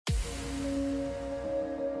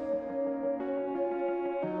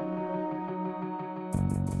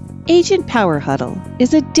Agent Power Huddle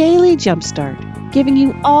is a daily jumpstart, giving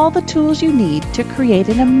you all the tools you need to create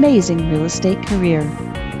an amazing real estate career.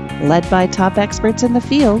 Led by top experts in the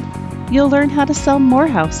field, you'll learn how to sell more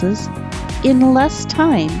houses in less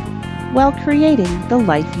time while creating the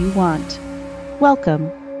life you want.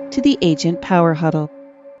 Welcome to the Agent Power Huddle.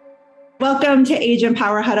 Welcome to Agent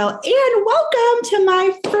Power Huddle, and welcome to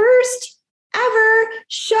my first ever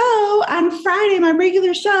show on Friday, my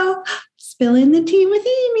regular show, Spilling the Tea with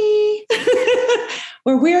Amy,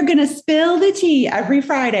 where we're going to spill the tea every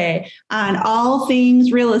Friday on all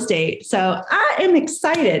things real estate. So I am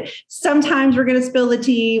excited. Sometimes we're going to spill the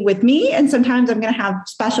tea with me, and sometimes I'm going to have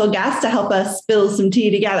special guests to help us spill some tea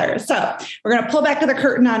together. So we're going to pull back the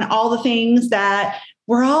curtain on all the things that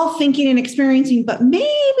we're all thinking and experiencing, but maybe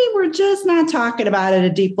we're just not talking about it at a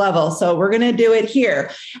deep level. So we're going to do it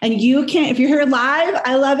here. And you can, if you're here live,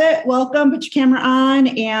 I love it. Welcome. Put your camera on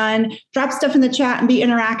and drop stuff in the chat and be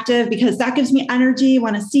interactive, because that gives me energy. I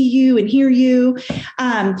want to see you and hear you.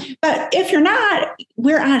 But if you're not,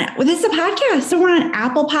 we're on it. Well, this is a podcast. So we're on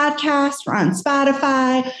Apple Podcasts. We're on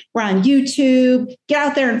Spotify. We're on YouTube. Get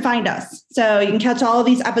out there and find us. So you can catch all of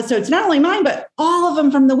these episodes, not only mine, but all of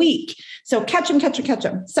them from the week. So catch them.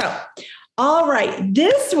 So, all right,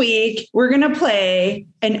 this week we're going to play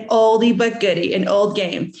an oldie but goodie, an old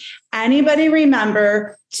game. Anybody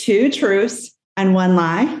remember 2 truths and 1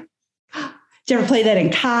 lie? Did you ever play that in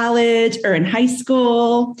college or in high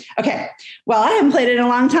school? Okay, well, I haven't played it in a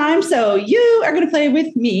long time, so you are going to play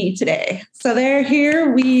with me today. So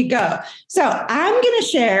here we go. So I'm going to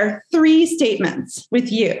share 3 statements with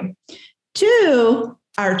you. 2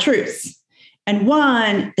 are truths. And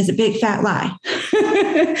 1 is a big fat lie.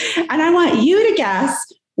 And I want you to guess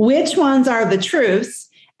which ones are the truths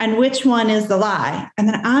and which one is the lie. And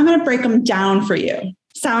then I'm going to break them down for you.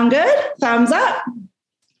 Sound good? Thumbs up.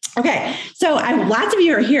 Okay. So lots of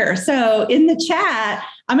you are here. So in the chat,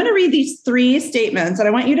 I'm going to read these 3 statements, and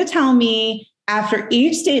I want you to tell me after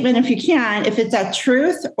each statement, if you can, if it's a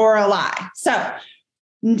truth or a lie. So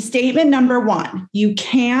statement number 1, you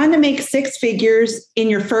can make 6 figures in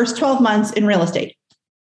your first 12 months in real estate.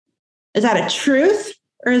 Is that a truth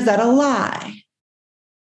or is that a lie?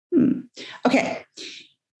 Okay.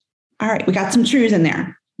 All right. We got some truths in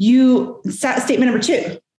there. Statement number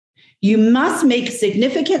 2, you must make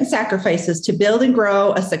significant sacrifices to build and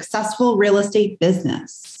grow a successful real estate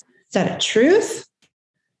business. Is that a truth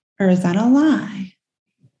or is that a lie?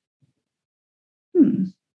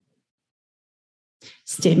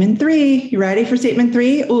 Statement 3, you ready for statement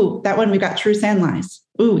 3? Ooh, that one, we've got truths and lies.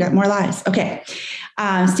 Ooh, we got more lies. Okay.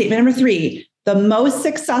 Statement number 3, the most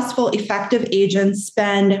successful, effective agents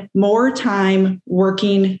spend more time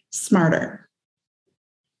working smarter.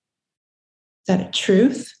 Is that a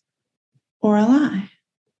truth or a lie?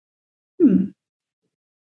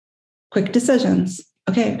 Quick decisions.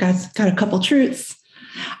 Okay, got a couple truths.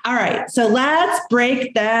 All right, so let's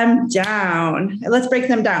break them down.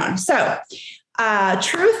 So,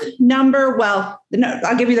 truth number,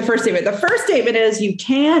 I'll give you the first statement. The first statement is you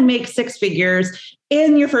can make 6 figures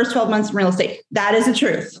in your first 12 months in real estate. That is a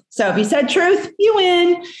truth. So if you said truth, you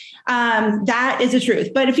win. That is a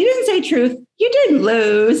truth. But if you didn't say truth, you didn't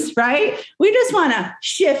lose, right? We just want to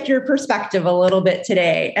shift your perspective a little bit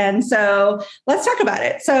today. And so let's talk about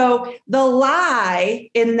it. So the lie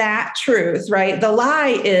in that truth, right? The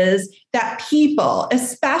lie is that people,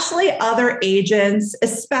 especially other agents,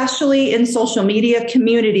 especially in social media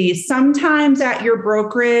communities, sometimes at your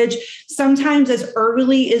brokerage, sometimes as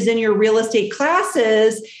early as in your real estate classes,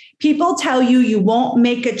 people tell you you won't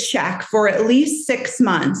make a check for at least 6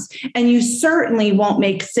 months, and you certainly won't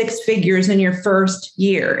make 6 figures in your first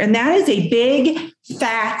year. And that is a big,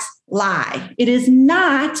 fat lie. It is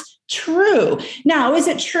not true. Now, is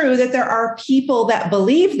it true that there are people that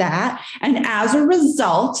believe that, and as a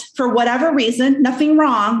result, for whatever reason, nothing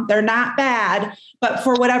wrong, they're not bad, but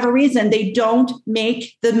for whatever reason, they don't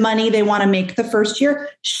make the money they want to make the first year?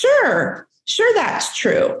 Sure, that's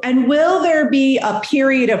true. And will there be a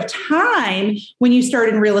period of time when you start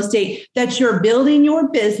in real estate that you're building your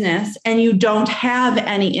business and you don't have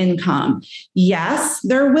any income? Yes,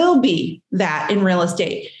 there will be that in real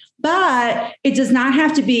estate, but it does not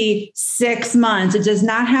have to be 6 months. It does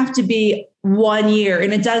not have to be 1 year.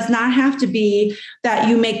 And it does not have to be that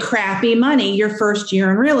you make crappy money your first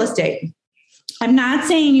year in real estate. I'm not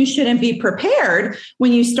saying you shouldn't be prepared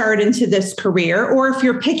when you start into this career, or if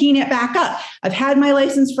you're picking it back up. I've had my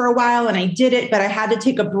license for a while and I did it, but I had to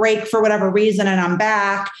take a break for whatever reason and I'm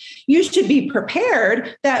back. You should be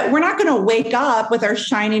prepared that we're not going to wake up with our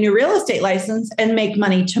shiny new real estate license and make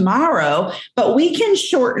money tomorrow, but we can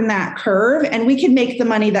shorten that curve and we can make the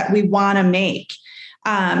money that we want to make.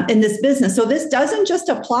 in this business. So this doesn't just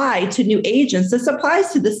apply to new agents. This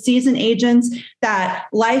applies to the seasoned agents that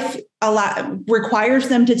life requires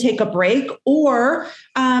them to take a break, or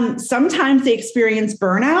sometimes they experience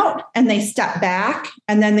burnout and they step back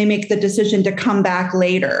and then they make the decision to come back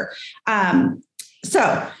later.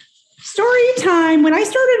 So story time. When I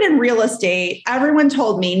started in real estate, everyone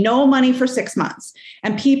told me no money for 6 months.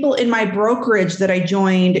 And people in my brokerage that I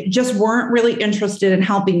joined just weren't really interested in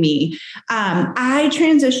helping me. I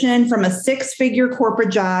transitioned from a 6-figure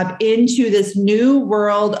corporate job into this new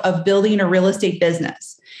world of building a real estate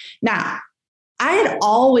business. Now, I had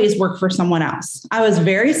always worked for someone else. I was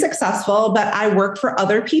very successful, but I worked for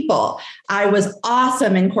other people. I was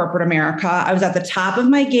awesome in corporate America. I was at the top of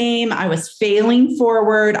my game. I was failing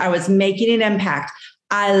forward. I was making an impact.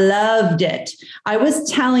 I loved it. I was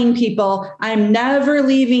telling people, I'm never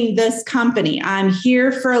leaving this company. I'm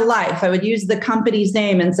here for life. I would use the company's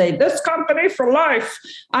name and say, this company for life.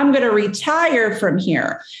 I'm going to retire from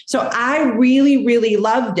here. So I really, really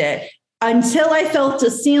loved it until I felt a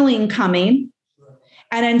ceiling coming.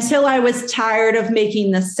 And until I was tired of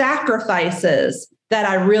making the sacrifices that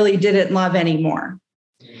I really didn't love anymore.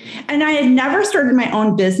 And I had never started my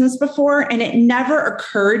own business before, and it never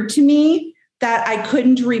occurred to me that I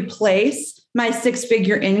couldn't replace my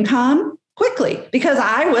 6-figure income quickly because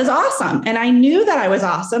I was awesome. And I knew that I was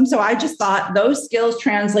awesome. So I just thought those skills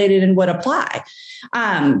translated and would apply.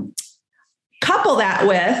 Couple that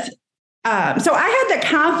with, so I had the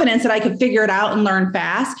confidence that I could figure it out and learn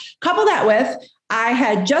fast. Couple that with, I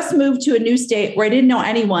had just moved to a new state where I didn't know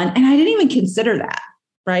anyone, and I didn't even consider that,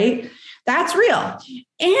 right? That's real.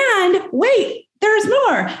 And wait, there's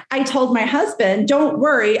more. I told my husband, don't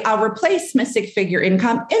worry, I'll replace my 6-figure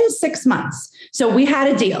income in 6 months. So we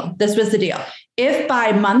had a deal. This was the deal. If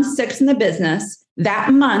by month 6 in the business,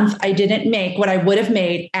 that month I didn't make what I would have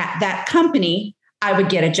made at that company, I would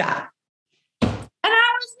get a job. And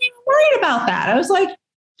I wasn't even worried about that. I was like,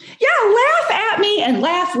 yeah, laugh at me and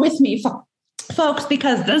laugh with me, folks,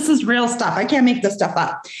 because this is real stuff. I can't make this stuff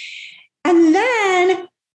up. And then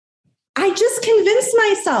I just convinced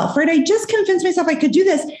myself, right? I just convinced myself I could do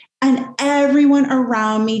this. And everyone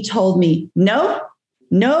around me told me,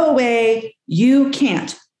 no way, you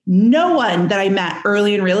can't. No one that I met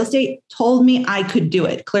early in real estate told me I could do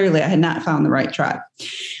it. Clearly, I had not found the right tribe.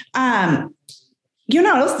 You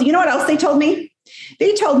know what else they told me?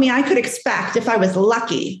 They told me I could expect, if I was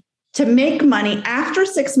lucky, to make money after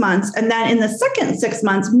 6 months, and then in the second 6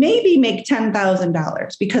 months, maybe make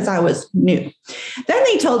 $10,000 because I was new. Then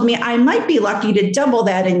they told me I might be lucky to double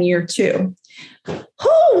that in year 2. Who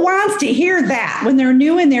wants to hear that when they're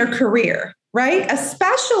new in their career, right?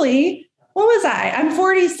 Especially, what was I? I'm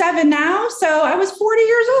 47 now, so I was 40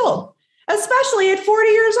 years old, especially at 40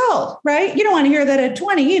 years old, right? You don't want to hear that at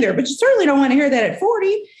 20 either, but you certainly don't want to hear that at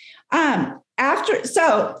 40.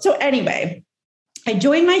 So anyway, I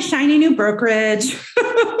joined my shiny new brokerage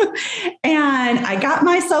and I got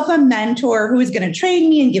myself a mentor who was going to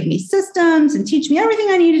train me and give me systems and teach me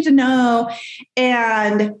everything I needed to know.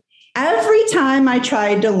 And every time I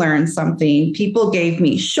tried to learn something, people gave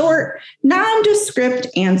me short, nondescript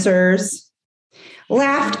answers,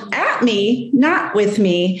 laughed at me, not with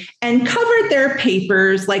me, and covered their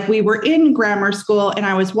papers like we were in grammar school and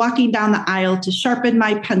I was walking down the aisle to sharpen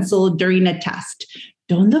my pencil during a test.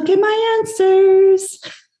 Don't look at my answers,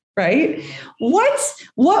 right?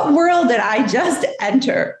 What world did I just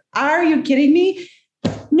enter? Are you kidding me?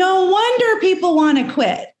 No wonder people want to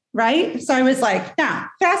quit, right? So I was like, now,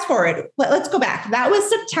 fast forward. Let's go back. That was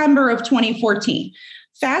September of 2014.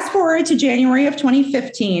 Fast forward to January of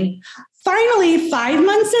 2015. Finally, 5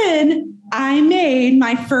 months in, I made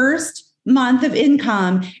my first month of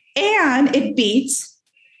income, and it beats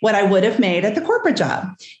what I would have made at the corporate job.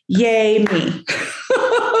 Yay me.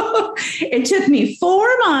 It took me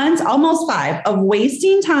 4 months, almost 5, of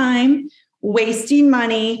wasting time, wasting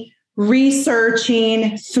money,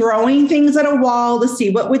 researching, throwing things at a wall to see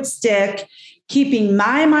what would stick, keeping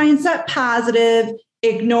my mindset positive,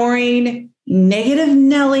 ignoring negative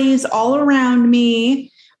Nellies all around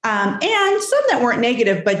me, and some that weren't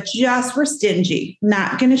negative, but just were stingy,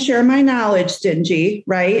 not going to share my knowledge, stingy,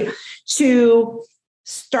 right? To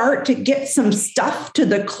start to get some stuff to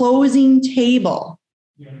the closing table.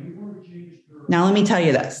 Now, let me tell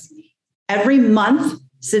you this. Every month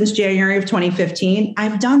since January of 2015,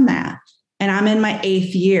 I've done that. And I'm in my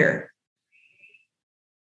 8th year.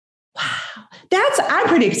 Wow. I'm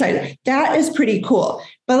pretty excited. That is pretty cool.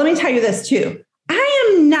 But let me tell you this too.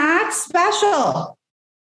 I am not special.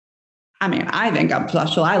 I mean, I think I'm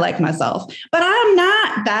special. I like myself, but I'm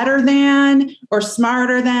not better than or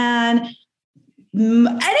smarter than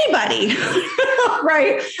anybody,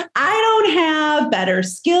 right? I don't have better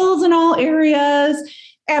skills in all areas.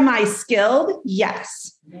 Am I skilled?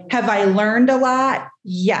 Yes. Have I learned a lot?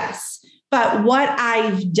 Yes. But what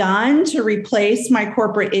I've done to replace my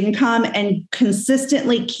corporate income and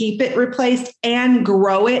consistently keep it replaced and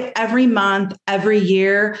grow it every month, every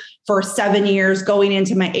year for 7 years, going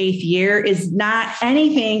into my 8th year, is not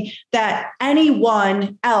anything that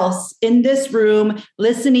anyone else in this room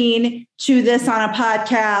listening to this on a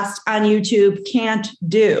podcast on YouTube can't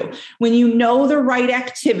do. When you know the right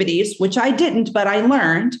activities, which I didn't, but I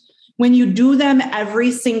learned, when you do them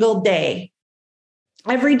every single day,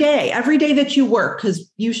 every day that you work,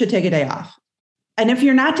 because you should take a day off. And if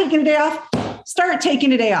you're not taking a day off, start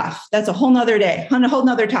taking a day off. That's a whole nother day, a whole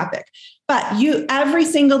nother topic. But you, every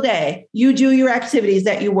single day, you do your activities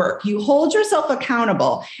that you work. You hold yourself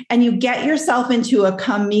accountable and you get yourself into a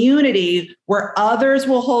community where others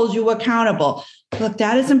will hold you accountable. Look,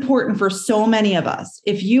 that is important for so many of us.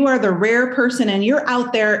 If you are the rare person and you're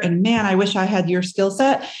out there and man, I wish I had your skill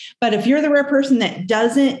set. But if you're the rare person that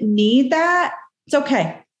doesn't need that, it's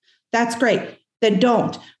okay. That's great. Then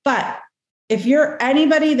don't. But if you're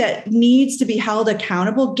anybody that needs to be held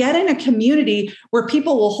accountable, get in a community where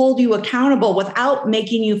people will hold you accountable without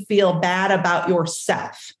making you feel bad about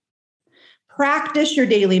yourself. Practice your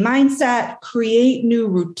daily mindset, create new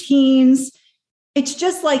routines. It's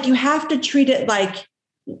just like you have to treat it like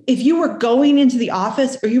if you were going into the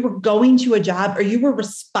office or you were going to a job or you were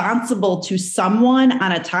responsible to someone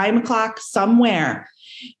on a time clock somewhere.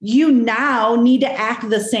 You now need to act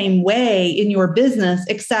the same way in your business,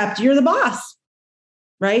 except you're the boss,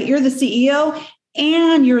 right? You're the CEO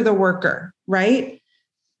and you're the worker, right?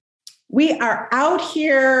 We are out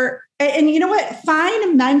here. And you know what?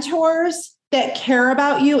 Find mentors that care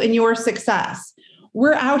about you and your success.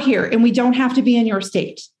 We're out here and we don't have to be in your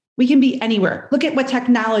state. We can be anywhere. Look at what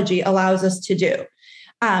technology allows us to do.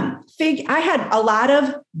 I had a lot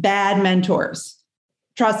of bad mentors.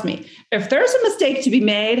 Trust me, if there's a mistake to be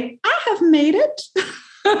made, I have made it.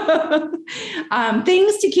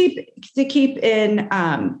 Things to keep in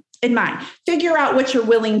mind. Figure out what you're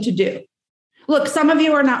willing to do. Look, some of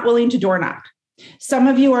you are not willing to door knock. Some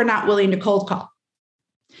of you are not willing to cold call.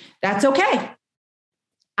 That's okay.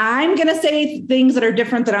 I'm going to say things that are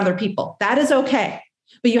different than other people. That is okay.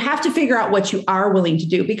 But you have to figure out what you are willing to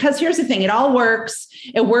do, because here's the thing. It all works.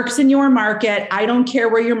 It works in your market. I don't care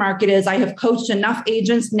where your market is. I have coached enough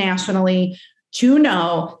agents nationally to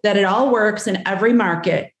know that it all works in every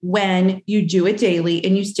market when you do it daily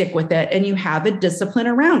and you stick with it and you have a discipline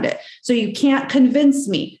around it. So you can't convince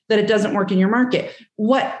me that it doesn't work in your market.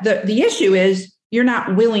 What the issue is, you're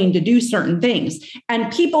not willing to do certain things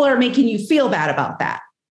and people are making you feel bad about that.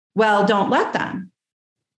 Well, don't let them.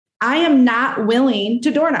 I am not willing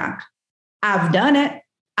to door knock. I've done it.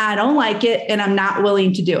 I don't like it, and I'm not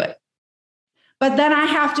willing to do it. But then I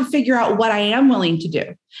have to figure out what I am willing to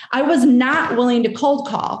do. I was not willing to cold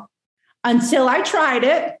call until I tried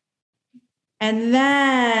it. And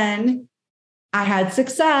then I had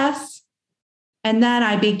success. And then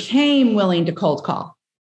I became willing to cold call,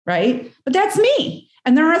 right? But that's me.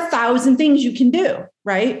 And there are 1,000 things you can do,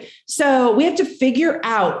 right? So we have to figure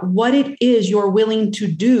out what it is you're willing to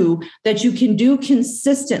do that you can do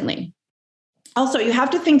consistently. Also, you have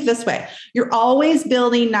to think this way. You're always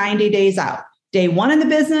building 90 days out. Day 1 in the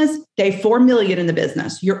business, day 4 million in the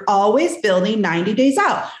business. You're always building 90 days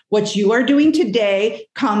out. What you are doing today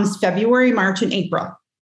comes February, March, and April.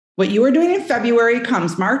 What you are doing in February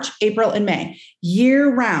comes March, April, and May,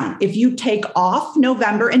 year round. If you take off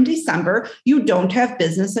November and December, you don't have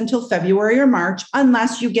business until February or March,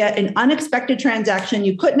 unless you get an unexpected transaction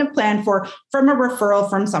you couldn't have planned for from a referral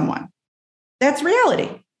from someone. That's reality.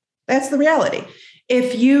 That's the reality.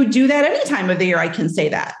 If you do that any time of the year, I can say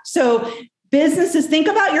that. So businesses, think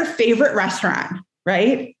about your favorite restaurant,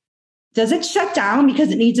 right? Does it shut down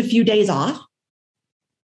because it needs a few days off?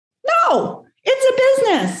 No, it's a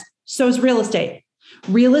business. So is real estate.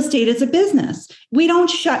 Real estate is a business. We don't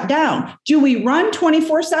shut down. Do we run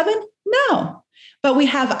 24/7? No, but we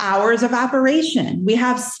have hours of operation. We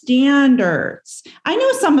have standards. I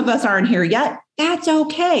know some of us aren't here yet. That's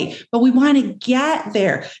okay, but we want to get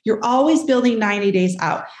there. You're always building 90 days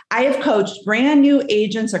out. I have coached brand new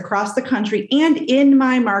agents across the country and in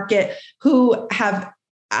my market who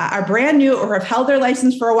are brand new or have held their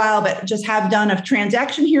license for a while, but just have done a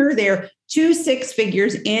transaction here or there to 6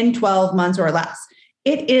 figures in 12 months or less.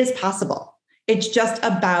 It is possible. It's just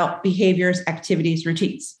about behaviors, activities,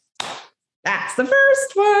 routines. That's the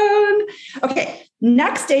first one. Okay,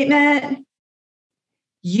 next statement.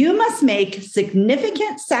 You must make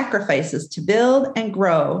significant sacrifices to build and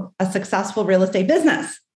grow a successful real estate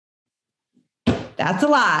business. That's a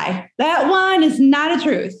lie. That one is not a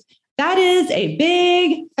truth. That is a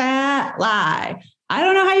big fat lie. I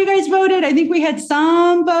don't know how you guys voted. I think we had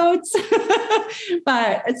some votes,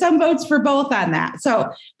 but some votes for both on that. So,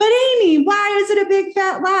 but Amy, why is it a big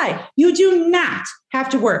fat lie? You do not have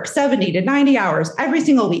to work 70 to 90 hours every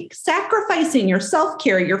single week, sacrificing your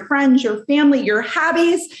self-care, your friends, your family, your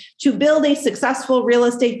hobbies to build a successful real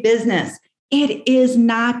estate business. It is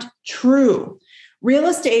not true. Real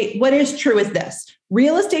estate, what is true is this.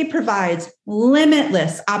 Real estate provides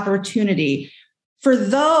limitless opportunity for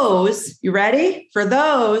those, you ready? For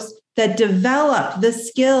those that develop the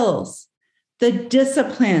skills, the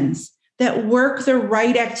disciplines, that work the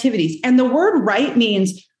right activities. And the word right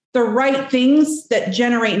means the right things that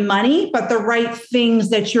generate money, but the right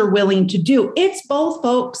things that you're willing to do. It's both,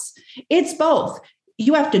 folks. It's both.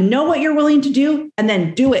 You have to know what you're willing to do and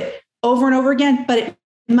then do it over and over again, but it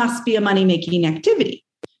must be a money-making activity.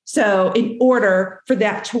 So in order for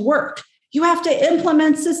that to work, you have to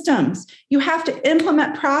implement systems. You have to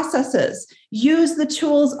implement processes. Use the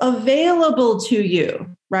tools available to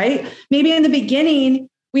you, right? Maybe in the beginning,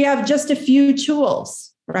 we have just a few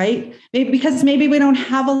tools, right? Maybe because maybe we don't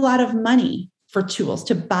have a lot of money for tools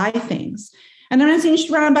to buy things. And I'm not saying you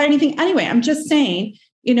should run and buy anything anyway. I'm just saying,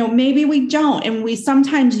 maybe we don't. And we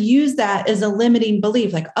sometimes use that as a limiting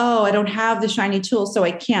belief, like, oh, I don't have the shiny tool, so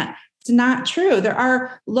I can't. It's not true. There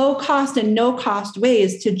are low cost and no cost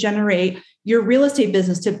ways to generate your real estate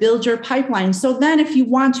business, to build your pipeline. So then if you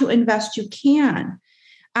want to invest, you can.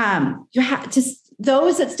 You have to,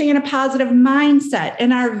 those that stay in a positive mindset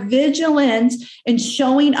and are vigilant in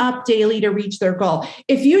showing up daily to reach their goal.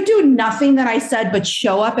 If you do nothing that I said, but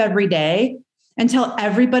show up every day and tell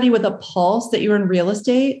everybody with a pulse that you're in real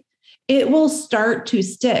estate, it will start to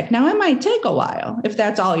stick. Now, it might take a while if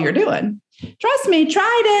that's all you're doing. Trust me,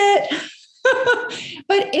 tried it,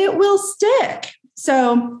 but it will stick.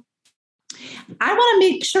 So I want to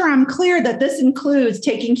make sure I'm clear that this includes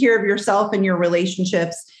taking care of yourself and your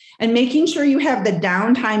relationships and making sure you have the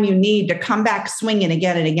downtime you need to come back swinging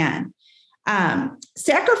again and again.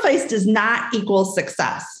 Sacrifice does not equal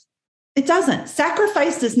success. It doesn't.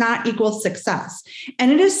 Sacrifice does not equal success.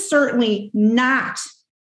 And it is certainly not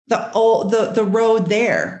the road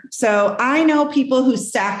there. So I know people who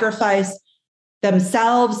sacrifice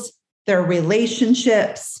themselves, their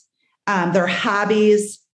relationships, their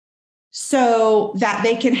hobbies, so that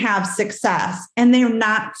they can have success. And they're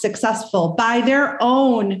not successful by their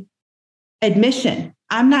own admission.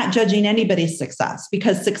 I'm not judging anybody's success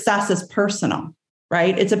because success is personal,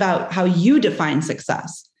 right? It's about how you define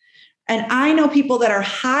success. And I know people that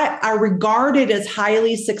are regarded as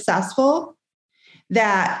highly successful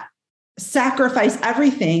that sacrifice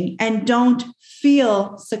everything and don't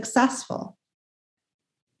feel successful.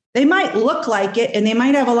 They might look like it and they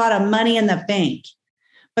might have a lot of money in the bank,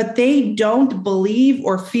 but they don't believe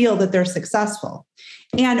or feel that they're successful.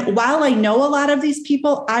 And while I know a lot of these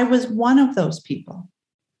people, I was one of those people.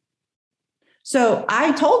 So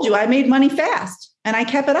I told you I made money fast and I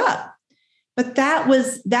kept it up. But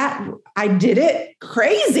I did it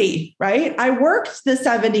crazy, right? I worked the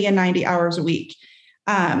 70 and 90 hours a week.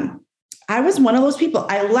 I was one of those people.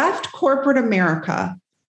 I left corporate America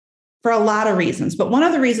for a lot of reasons. But one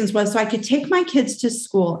of the reasons was so I could take my kids to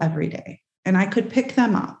school every day and I could pick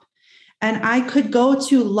them up and I could go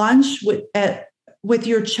to lunch with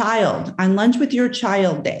your child on Lunch with Your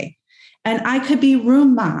Child Day. And I could be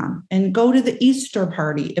room mom and go to the Easter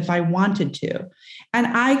party if I wanted to. And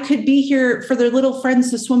I could be here for their little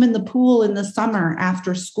friends to swim in the pool in the summer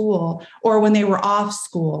after school or when they were off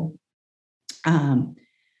school.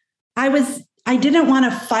 I didn't want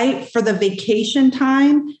to fight for the vacation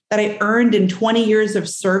time that I earned in 20 years of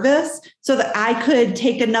service so that I could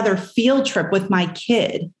take another field trip with my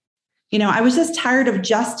kid. I was just tired of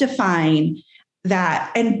justifying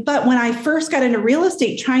that. But when I first got into real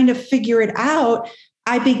estate, trying to figure it out,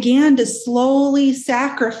 I began to slowly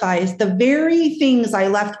sacrifice the very things I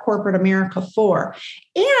left corporate America for,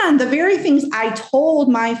 and the very things I told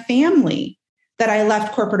my family that I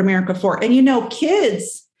left corporate America for. And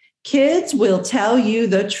kids will tell you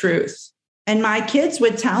the truth. And my kids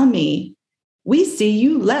would tell me, we see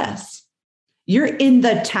you less. You're in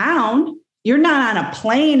the town. You're not on a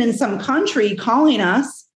plane in some country calling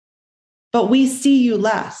us. But we see you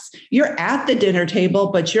less. You're at the dinner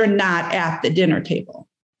table, but you're not at the dinner table.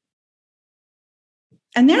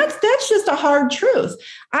 And that's just a hard truth.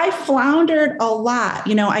 I floundered a lot.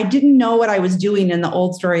 I didn't know what I was doing in the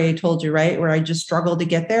old story I told you, right? Where I just struggled to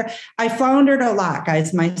get there. I floundered a lot,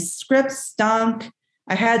 guys. My script stunk.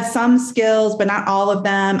 I had some skills, but not all of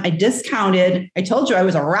them. I discounted. I told you I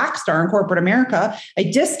was a rock star in corporate America. I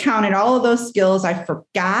discounted all of those skills. I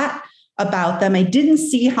forgot about them. I didn't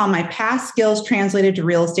see how my past skills translated to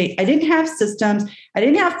real estate. I didn't have systems. I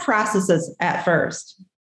didn't have processes at first.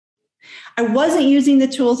 I wasn't using the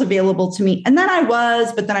tools available to me. And then I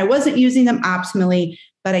was, but then I wasn't using them optimally,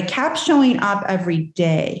 but I kept showing up every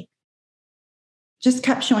day. Just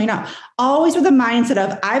kept showing up, always with a mindset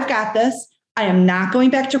of, I've got this. I am not going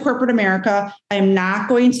back to corporate America. I am not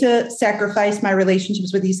going to sacrifice my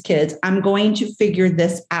relationships with these kids. I'm going to figure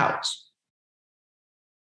this out.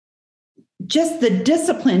 Just the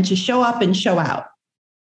discipline to show up and show out.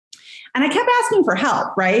 And I kept asking for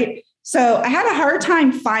help, right? So I had a hard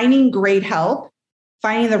time finding great help,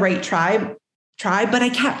 finding the right tribe, but I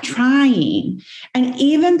kept trying. And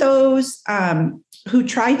even those who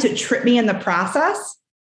tried to trip me in the process,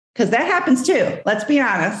 because that happens too. Let's be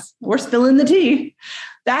honest. We're spilling the tea.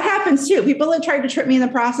 That happens too. People that tried to trip me in the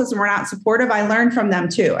process and were not supportive, I learned from them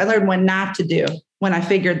too. I learned what not to do when I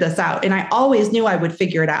figured this out. And I always knew I would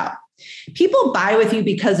figure it out. People buy with you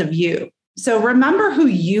because of you. So remember who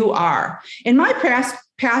you are. In my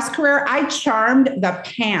past career, I charmed the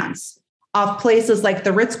pants off places like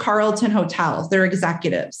the Ritz-Carlton hotels, their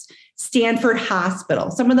executives, Stanford Hospital,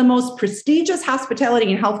 some of the most prestigious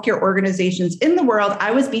hospitality and healthcare organizations in the world. I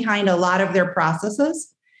was behind a lot of their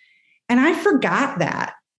processes, and I forgot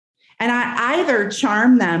that. And I either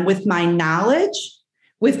charmed them with my knowledge,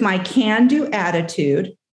 with my can-do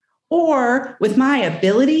attitude, or with my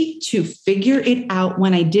ability to figure it out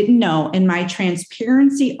when I didn't know, and my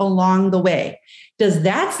transparency along the way. Does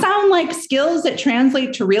that sound like skills that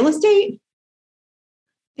translate to real estate?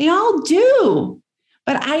 They all do.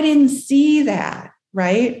 But I didn't see that,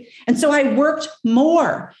 right? And so I worked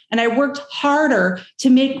more and I worked harder to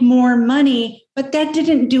make more money, but that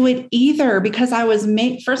didn't do it either, because I wasn't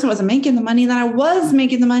making the money, then I was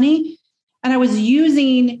making the money, and I was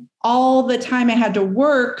using all the time I had to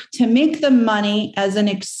work to make the money as an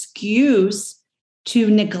excuse to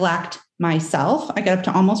neglect myself. I got up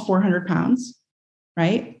to almost 400 pounds,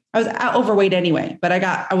 right? I was overweight anyway, but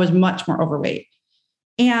I was much more overweight.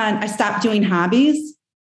 And I stopped doing hobbies.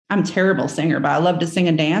 I'm a terrible singer, but I love to sing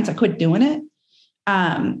and dance. I quit doing it.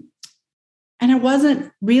 And I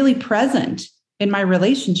wasn't really present in my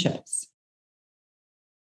relationships.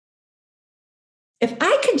 If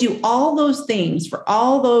I could do all those things for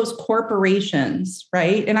all those corporations,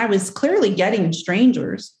 right? And I was clearly getting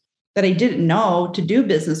strangers that I didn't know to do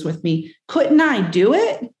business with me. Couldn't I do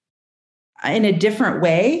it in a different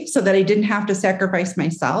way so that I didn't have to sacrifice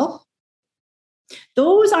myself?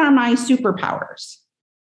 Those are my superpowers.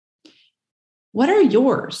 What are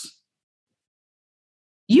yours?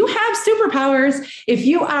 You have superpowers. If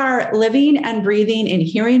you are living and breathing and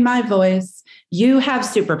hearing my voice, you have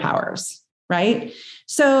superpowers, right?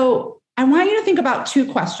 So I want you to think about two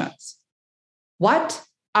questions. What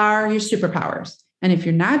are your superpowers? And if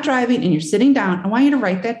you're not driving and you're sitting down, I want you to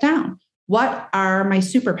write that down. What are my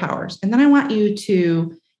superpowers? And then I want you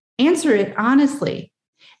to answer it honestly.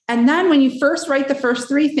 And then when you first write the first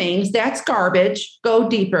three things, that's garbage. Go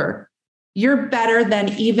deeper. You're better than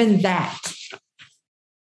even that.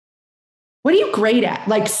 What are you great at?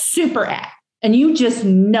 Like super at? And you just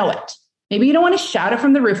know it. Maybe you don't want to shout it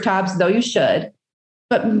from the rooftops, though you should.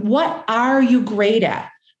 But what are you great at?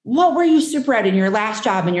 What were you super at in your last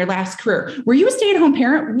job, in your last career? Were you a stay-at-home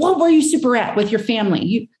parent? What were you super at with your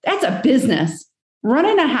family? That's a business.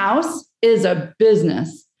 Running a house is a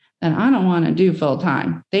business. And I don't want to do full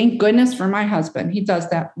time. Thank goodness for my husband. He does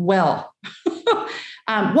that well.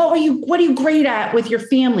 What are you great at with your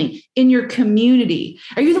family, in your community?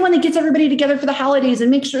 Are you the one that gets everybody together for the holidays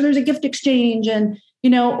and makes sure there's a gift exchange? And,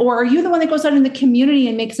 or are you the one that goes out in the community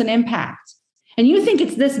and makes an impact? And you think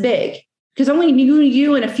it's this big because only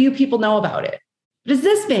you and a few people know about it. But it's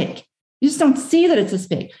this big. You just don't see that it's this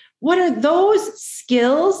big. What are those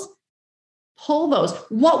skills? Pull those.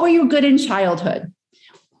 What were you good in childhood?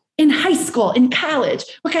 In high school, in college?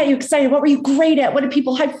 What got you excited? What were you great at? What did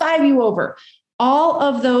people high five you over? All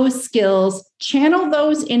of those skills, channel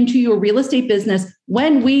those into your real estate business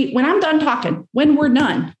when I'm done talking, when we're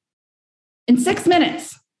done. In 6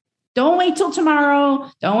 minutes. Don't wait till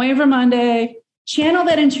tomorrow. Don't wait for Monday. Channel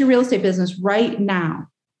that into your real estate business right now.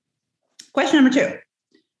 Question number 2.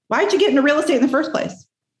 Why did you get into real estate in the first place?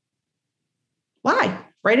 Why?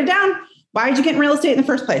 Write it down. Why did you get in real estate in the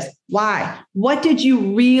first place? Why? What did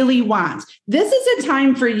you really want? This is a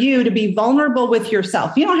time for you to be vulnerable with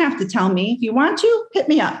yourself. You don't have to tell me. If you want to, hit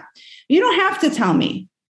me up. You don't have to tell me,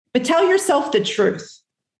 but tell yourself the truth.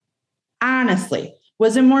 Honestly,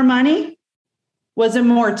 was it more money? Was it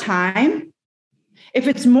more time? If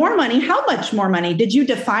it's more money, how much more money? Did you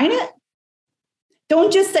define it?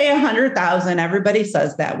 Don't just say 100,000. Everybody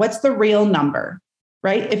says that. What's the real number,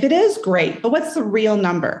 right? If it is, great, but what's the real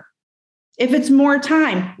number? If it's more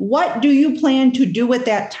time, what do you plan to do with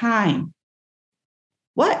that time?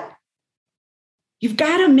 What? You've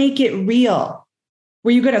got to make it real.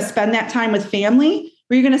 Were you going to spend that time with family?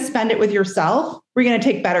 Were you going to spend it with yourself? Were you going to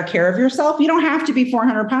take better care of yourself? You don't have to be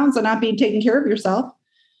 400 pounds and not being taken care of yourself.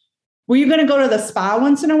 Were you going to go to the spa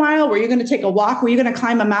once in a while? Were you going to take a walk? Were you going to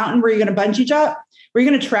climb a mountain? Were you going to bungee jump? Were you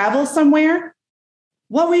going to travel somewhere?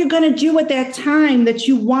 What were you going to do with that time that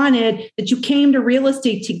you wanted, that you came to real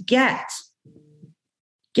estate to get?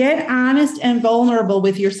 Get honest and vulnerable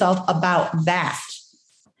with yourself about that.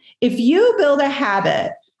 If you build a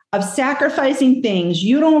habit of sacrificing things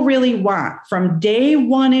you don't really want from day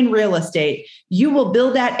one in real estate, you will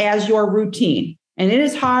build that as your routine. And it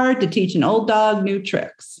is hard to teach an old dog new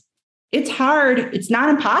tricks. It's hard. It's not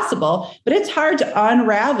impossible, but it's hard to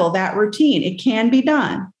unravel that routine. It can be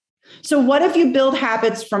done. So what if you build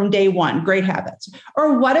habits from day one, great habits?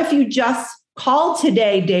 Or what if you just called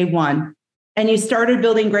today day one and you started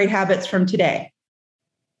building great habits from today?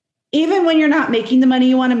 Even when you're not making the money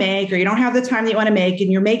you want to make, or you don't have the time that you want to make, and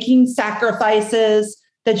you're making sacrifices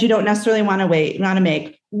that you don't necessarily want to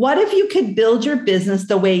make, what if you could build your business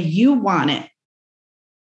the way you want it?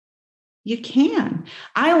 You can.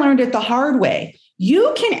 I learned it the hard way.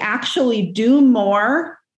 You can actually do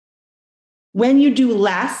more when you do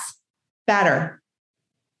less, better.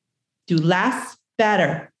 Do less,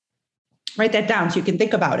 better. Write that down so you can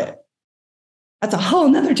think about it. That's a whole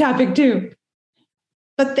nother topic too.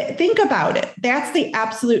 But think about it. That's the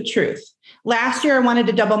absolute truth. Last year, I wanted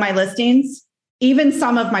to double my listings. Even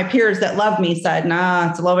some of my peers that love me said,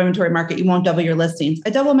 nah, it's a low inventory market. You won't double your listings.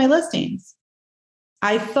 I doubled my listings.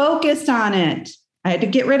 I focused on it. I had to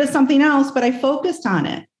get rid of something else, but I focused on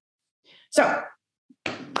it. So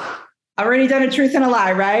I've already done a truth and a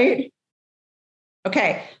lie, right?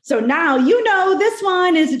 Okay, so now you know this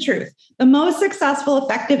one is the truth. The most successful,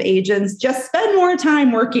 effective agents just spend more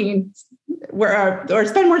time working or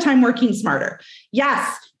spend more time working smarter.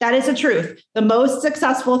 Yes, that is the truth. The most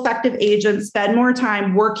successful, effective agents spend more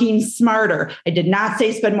time working smarter. I did not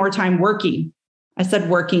say spend more time working. I said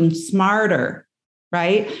working smarter,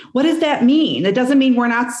 right? What does that mean? It doesn't mean we're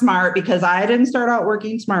not smart, because I didn't start out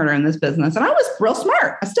working smarter in this business, and I was real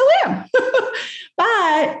smart. I still am.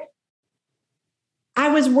 But I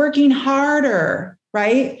was working harder,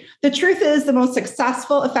 right? The truth is, the most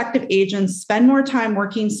successful, effective agents spend more time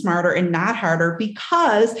working smarter and not harder,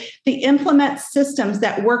 because they implement systems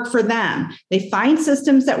that work for them. They find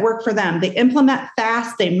systems that work for them. They implement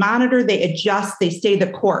fast, they monitor, they adjust, they stay the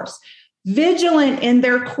course. Vigilant in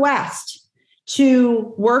their quest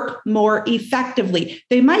to work more effectively.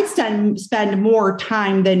 They might spend more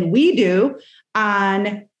time than we do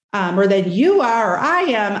on, or than you are or I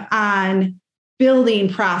am on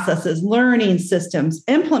building processes, learning systems,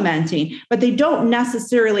 implementing, but they don't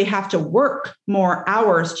necessarily have to work more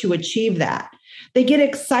hours to achieve that. They get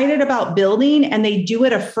excited about building and they do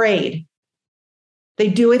it afraid. They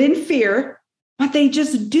do it in fear, but they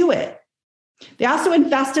just do it. They also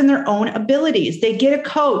invest in their own abilities. They get a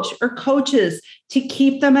coach or coaches to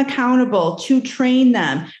keep them accountable, to train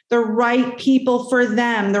them, the right people for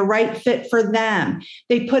them, the right fit for them.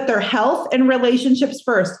 They put their health and relationships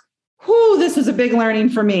first. Whew, this was a big learning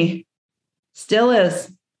for me. Still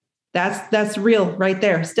is. That's real right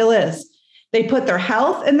there. Still is. They put their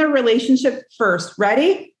health and their relationship first.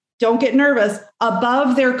 Ready? Don't get nervous.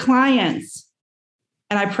 Above their clients.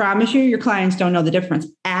 And I promise you, your clients don't know the difference.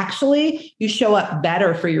 Actually, you show up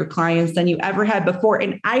better for your clients than you ever had before.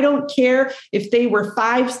 And I don't care if they were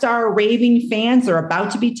 5-star raving fans or about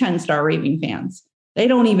to be 10-star raving fans. They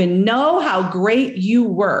don't even know how great you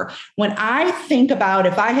were. When I think about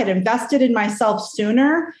if I had invested in myself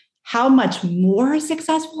sooner, how much more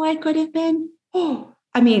successful I could have been.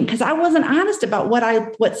 Because I wasn't honest about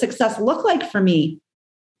what success looked like for me.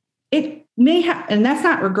 It may have, and that's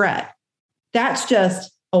not regret. That's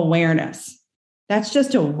just awareness. That's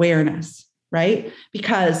just awareness, right?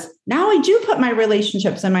 Because now I do put my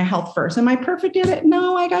relationships and my health first. Am I perfect at it?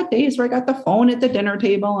 No, I got days where I got the phone at the dinner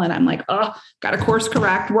table and I'm like, got to course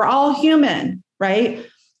correct. We're all human, right?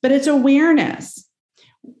 But it's awareness.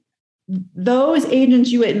 Those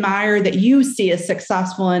agents you admire that you see as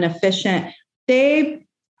successful and efficient, they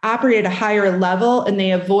operate at a higher level and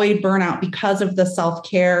they avoid burnout because of the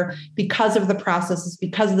self-care, because of the processes,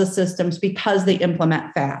 because of the systems, because they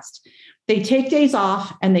implement fast. They take days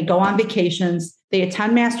off and they go on vacations. They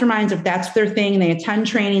attend masterminds if that's their thing. They attend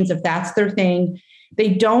trainings if that's their thing. They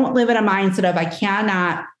don't live in a mindset of, I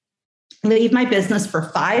cannot leave my business for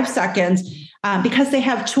 5 seconds because they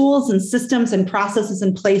have tools and systems and processes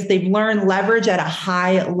in place. They've learned leverage at a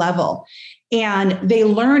high level, and they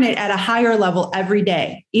learn it at a higher level every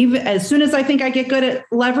day. Even as soon as I think I get good at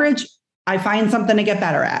leverage, I find something to get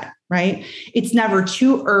better at, right? It's never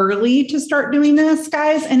too early to start doing this,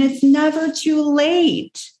 guys, and it's never too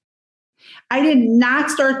late. I did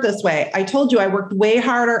not start this way. I told you I worked way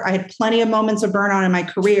harder. I had plenty of moments of burnout in my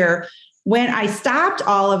career. When I stopped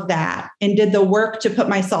all of that and did the work to put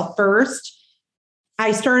myself first,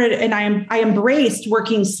 I started and I embraced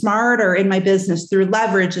working smarter in my business through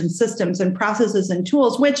leverage and systems and processes and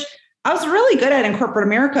tools, which I was really good at in corporate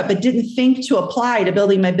America, but didn't think to apply to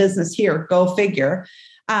building my business here. Go figure.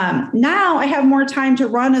 Now I have more time to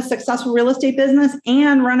run a successful real estate business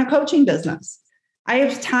and run a coaching business. I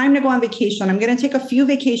have time to go on vacation. I'm going to take a few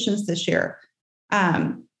vacations this year.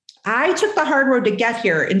 I took the hard road to get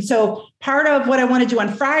here. And so part of what I want to do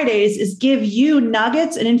on Fridays is give you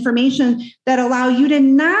nuggets and information that allow you to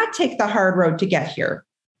not take the hard road to get here.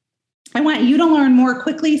 I want you to learn more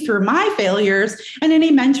quickly through my failures and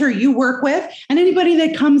any mentor you work with and anybody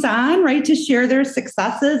that comes on, right, to share their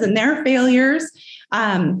successes and their failures.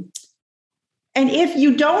 And if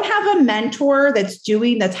you don't have a mentor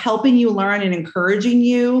that's helping you learn and encouraging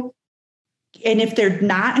you, and if they're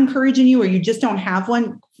not encouraging you or you just don't have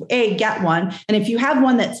one, get one. And if you have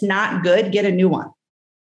one that's not good, get a new one.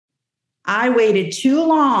 I waited too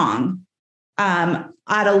long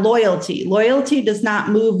out of loyalty. Loyalty does not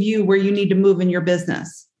move you where you need to move in your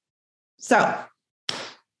business. So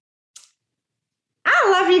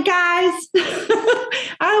I love you guys.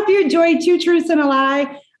 I hope you enjoyed Two Truths and a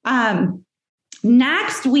Lie.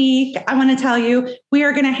 Next week, I want to tell you,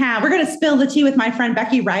 we're going to spill the tea with my friend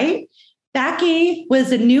Becky Wright. Becky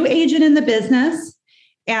was a new agent in the business.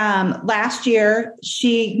 Last year,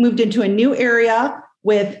 she moved into a new area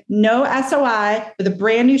with no SOI, with a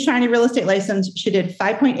brand new shiny real estate license. She did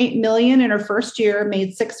 $5.8 million in her first year,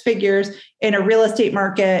 made 6 figures in a real estate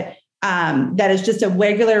market that is just a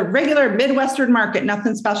regular Midwestern market,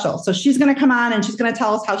 nothing special. So she's going to come on and she's going to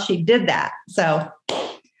tell us how she did that. So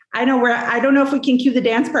I don't know if we can cue the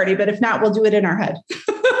dance party, but if not, we'll do it in our head.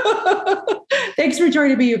 Thanks for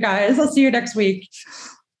joining me, you guys. I'll see you next week.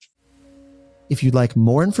 If you'd like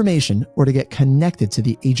more information or to get connected to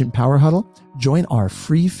the Agent Power Huddle, join our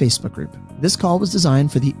free Facebook group. This call was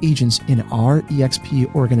designed for the agents in our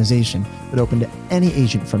EXP organization, but open to any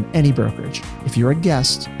agent from any brokerage. If you're a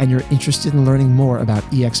guest and you're interested in learning more about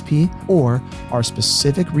EXP or our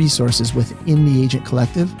specific resources within the Agent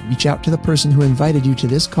Collective, reach out to the person who invited you to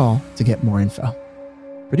this call to get more info.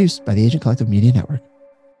 Produced by the Agent Collective Media Network.